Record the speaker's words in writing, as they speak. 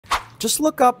Just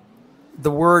look up the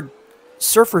word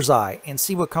surfer's eye and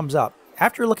see what comes up.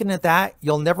 After looking at that,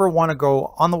 you'll never want to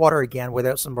go on the water again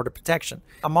without some sort of protection.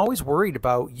 I'm always worried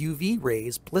about UV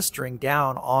rays blistering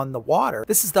down on the water.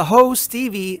 This is the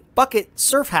HoStevie Bucket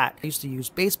Surf Hat. I used to use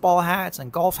baseball hats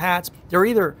and golf hats. They're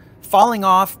either falling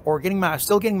off or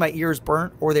still getting my ears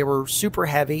burnt, or they were super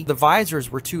heavy. The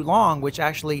visors were too long, which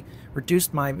actually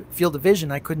reduced my field of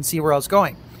vision. I couldn't see where I was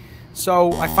going.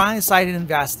 So I finally decided to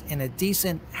invest in a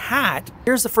decent hat.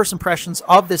 Here's the first impressions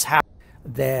of this hat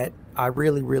that I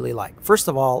really, really like. First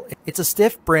of all, it's a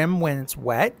stiff brim when it's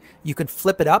wet. You can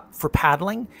flip it up for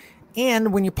paddling.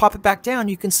 And when you pop it back down,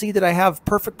 you can see that I have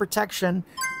perfect protection.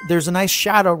 There's a nice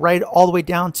shadow right all the way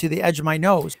down to the edge of my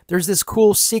nose. There's this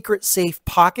cool secret safe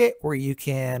pocket where you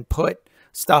can put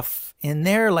stuff in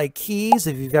there like keys.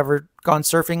 If you've ever gone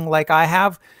surfing like I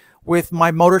have with my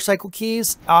motorcycle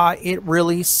keys, it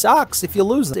really sucks if you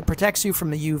lose them. It protects you from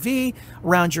the UV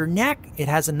around your neck. It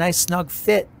has a nice snug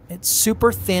fit. It's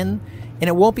super thin and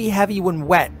it won't be heavy when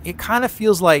wet. It kind of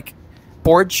feels like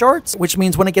board shorts, which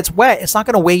means when it gets wet, it's not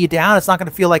going to weigh you down. It's not going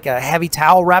to feel like a heavy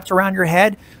towel wrapped around your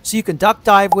head. So you can duck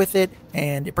dive with it,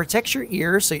 and it protects your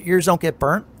ears so your ears don't get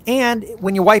burnt. And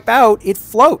when you wipe out, it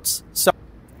floats. So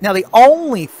now the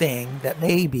only thing that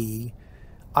maybe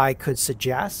I could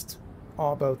suggest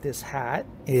about this hat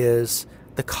is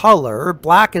the color.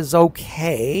 Black is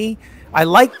okay. I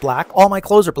like black. All my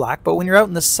clothes are black, but when you're out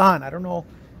in the sun, I don't know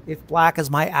if black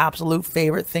is my absolute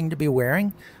favorite thing to be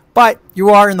wearing. But you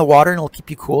are in the water and it'll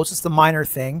keep you cool. It's just a minor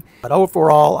thing. But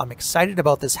overall, I'm excited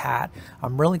about this hat.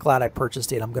 I'm really glad I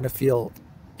purchased it. I'm going to feel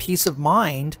peace of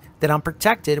mind that I'm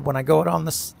protected when I go out on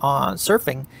this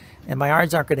surfing, and my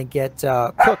irons aren't going to get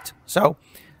cooked. So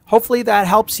hopefully that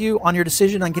helps you on your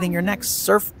decision on getting your next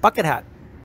surf bucket hat.